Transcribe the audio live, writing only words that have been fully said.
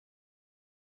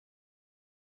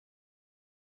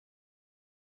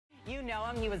You know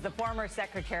him. He was the former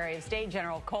Secretary of State,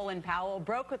 General Colin Powell,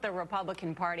 broke with the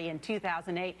Republican Party in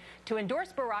 2008 to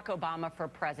endorse Barack Obama for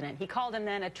president. He called him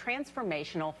then a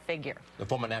transformational figure. The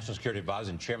former National Security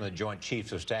Advisor and Chairman of the Joint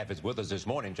Chiefs of Staff is with us this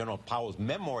morning. General Powell's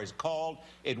memoir is called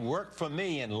 "It Worked for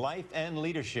Me in Life and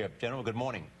Leadership." General, good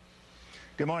morning.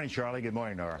 Good morning, Charlie. Good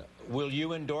morning, Nora. Will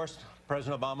you endorse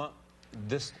President Obama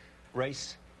this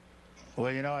race?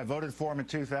 Well, you know, I voted for him in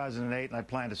 2008, and I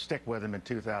plan to stick with him in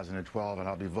 2012, and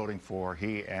I'll be voting for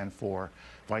he and for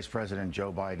Vice President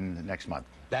Joe Biden next month.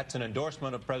 That's an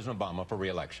endorsement of President Obama for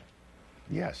re-election.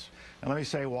 Yes, and let me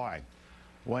say why.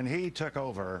 When he took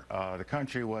over, the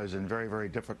country was in very, very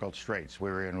difficult straits. We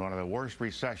were in one of the worst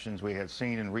recessions we had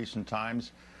seen in recent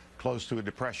times, close to a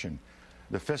depression.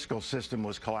 The fiscal system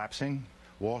was collapsing.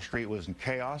 Wall Street was in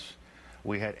chaos.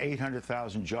 We had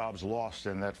 800,000 jobs lost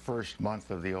in that first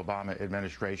month of the Obama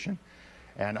administration,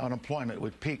 and unemployment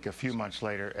would peak a few months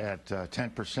later at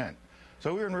 10%.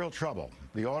 So we were in real trouble.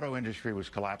 The auto industry was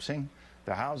collapsing.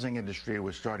 The housing industry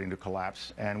was starting to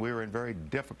collapse, and we were in very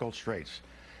difficult straits.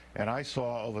 And I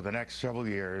saw over the next several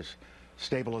years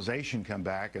stabilization come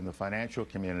back in the financial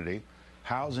community.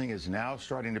 Housing is now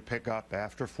starting to pick up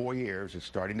after 4 years. It's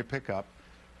starting to pick up.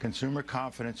 Consumer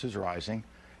confidence is rising.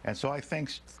 And so I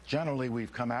think generally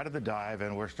we've come out of the dive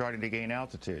and we're starting to gain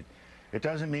altitude. It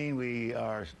doesn't mean we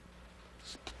are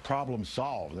problem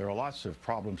solved. There are lots of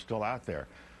problems still out there.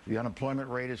 The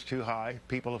unemployment rate is too high.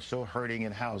 People are still hurting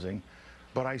in housing.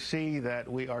 But I see that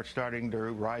we are starting to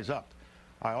rise up.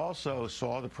 I also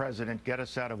saw the president get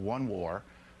us out of one war,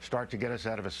 start to get us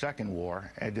out of a second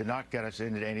war, and did not get us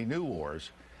into any new wars.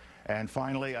 And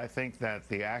finally, I think that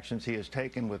the actions he has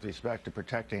taken with respect to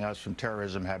protecting us from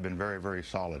terrorism have been very, very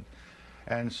solid.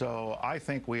 And so I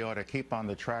think we ought to keep on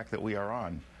the track that we are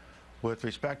on. With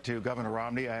respect to Governor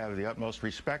Romney, I have the utmost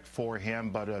respect for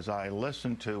him, but as I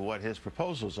listen to what his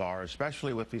proposals are,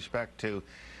 especially with respect to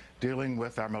dealing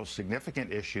with our most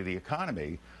significant issue, the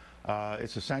economy,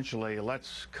 it's essentially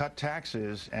let's cut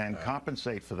taxes and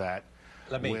compensate for that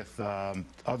with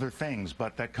other things.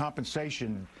 But that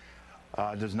compensation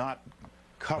does not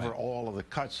cover all of the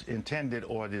cuts intended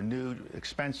or the new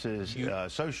expenses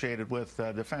associated with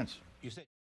defense.